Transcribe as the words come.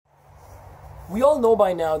We all know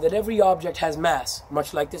by now that every object has mass,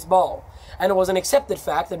 much like this ball, and it was an accepted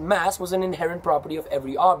fact that mass was an inherent property of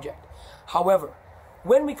every object. However,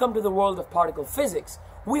 when we come to the world of particle physics,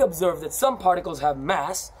 we observe that some particles have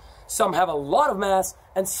mass, some have a lot of mass,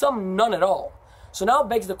 and some none at all. So now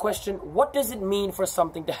begs the question, what does it mean for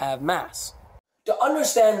something to have mass? To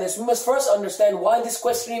understand this, we must first understand why this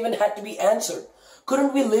question even had to be answered.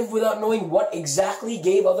 Couldn't we live without knowing what exactly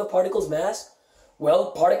gave other particles mass?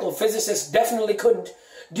 Well, particle physicists definitely couldn't,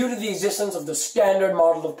 due to the existence of the standard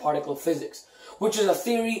model of particle physics, which is a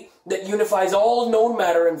theory that unifies all known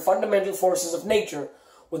matter and fundamental forces of nature,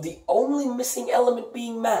 with the only missing element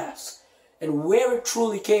being mass, and where it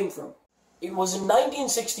truly came from. It was in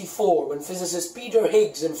 1964 when physicists Peter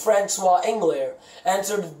Higgs and Francois Englert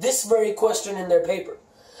answered this very question in their paper.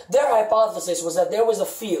 Their hypothesis was that there was a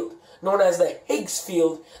field, known as the Higgs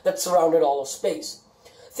field, that surrounded all of space.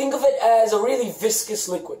 Think of it as a really viscous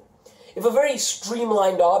liquid. If a very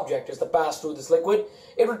streamlined object is to pass through this liquid,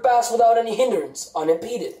 it would pass without any hindrance,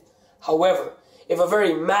 unimpeded. However, if a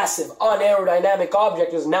very massive, unaerodynamic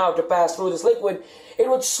object is now to pass through this liquid, it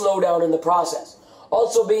would slow down in the process,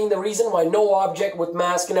 also being the reason why no object with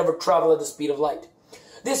mass can ever travel at the speed of light.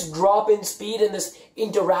 This drop in speed and this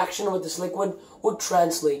interaction with this liquid would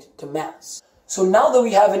translate to mass. So now that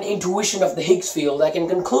we have an intuition of the Higgs field, I can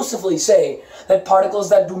conclusively say that particles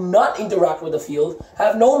that do not interact with the field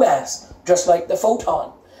have no mass, just like the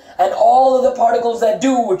photon. And all of the particles that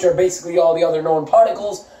do, which are basically all the other known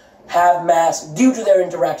particles, have mass due to their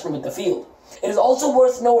interaction with the field. It is also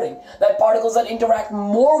worth noting that particles that interact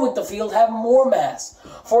more with the field have more mass.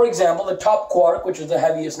 For example, the top quark, which is the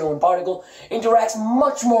heaviest known particle, interacts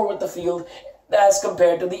much more with the field as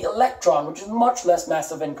compared to the electron, which is much less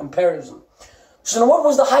massive in comparison. So now what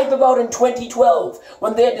was the hype about in 2012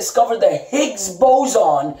 when they had discovered the Higgs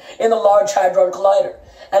Boson in the Large Hadron Collider?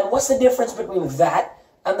 And what's the difference between that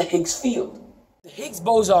and the Higgs field? The Higgs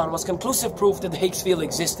boson was conclusive proof that the Higgs field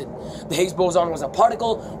existed. The Higgs boson was a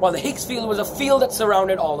particle, while the Higgs field was a field that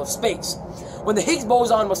surrounded all of space. When the Higgs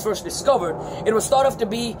boson was first discovered, it was thought of to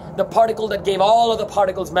be the particle that gave all of the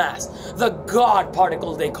particles mass. The God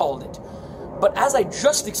particle, they called it. But as I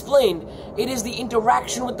just explained, it is the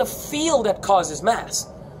interaction with the field that causes mass.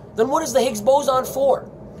 Then what is the Higgs boson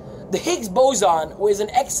for? The Higgs boson is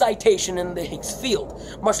an excitation in the Higgs field,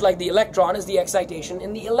 much like the electron is the excitation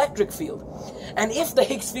in the electric field. And if the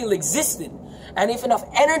Higgs field existed, and if enough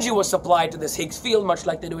energy was supplied to this Higgs field, much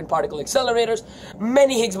like they do in particle accelerators,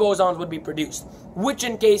 many Higgs bosons would be produced, which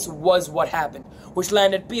in case was what happened, which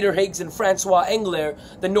landed Peter Higgs and Francois Englert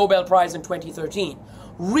the Nobel Prize in 2013,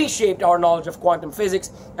 reshaped our knowledge of quantum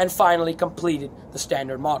physics, and finally completed the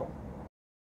standard model.